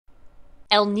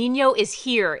El Niño is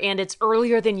here, and it's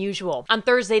earlier than usual. On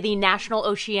Thursday, the National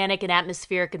Oceanic and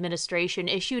Atmospheric Administration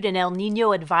issued an El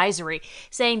Niño advisory,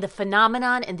 saying the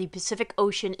phenomenon in the Pacific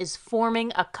Ocean is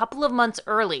forming a couple of months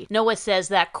early. NOAA says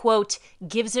that, quote,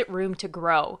 gives it room to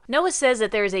grow. NOAA says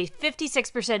that there is a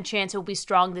 56% chance it will be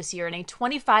strong this year and a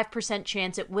 25%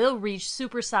 chance it will reach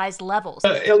supersize levels.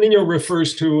 El Nino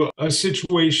refers to a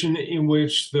situation in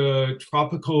which the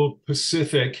tropical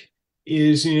Pacific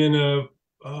is in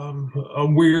a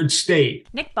weird state.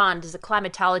 Nick Bond is a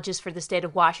climatologist for the state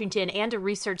of Washington and a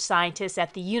research scientist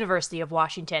at the University of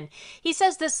Washington. He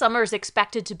says this summer is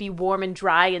expected to be warm and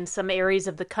dry in some areas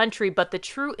of the country, but the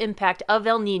true impact of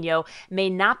El Nino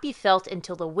may not be felt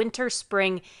until the winter,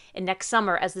 spring, and next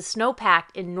summer, as the snowpack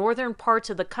in northern parts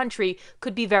of the country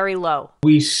could be very low.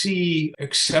 We see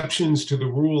exceptions to the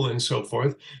rule and so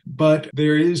forth, but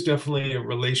there is definitely a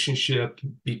relationship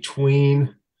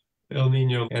between El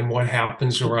Nino and what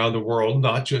happens around the world,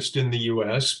 not just in the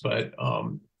US, but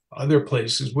other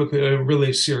places with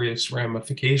really serious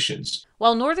ramifications.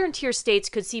 While northern tier states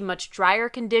could see much drier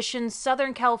conditions,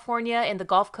 Southern California and the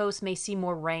Gulf Coast may see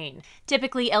more rain.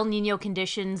 Typically, El Nino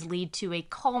conditions lead to a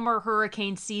calmer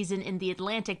hurricane season in the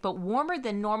Atlantic, but warmer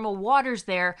than normal waters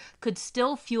there could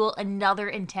still fuel another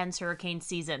intense hurricane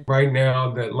season. Right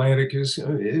now, the Atlantic is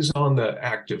on the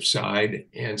active side,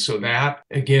 and so that,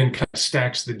 again, kind of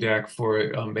stacks the deck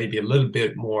for maybe a little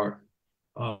bit more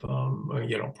of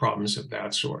problems of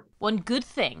that sort. One good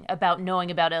thing about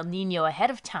knowing about El Nino ahead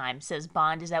of time, says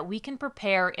Bond, is that we can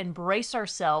prepare and brace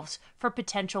ourselves for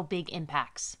potential big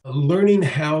impacts. Learning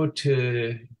how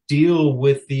to deal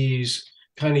with these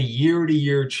kind of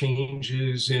year-to-year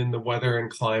changes in the weather and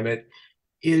climate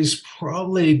is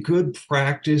probably good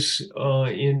practice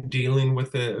in dealing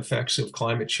with the effects of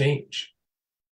climate change.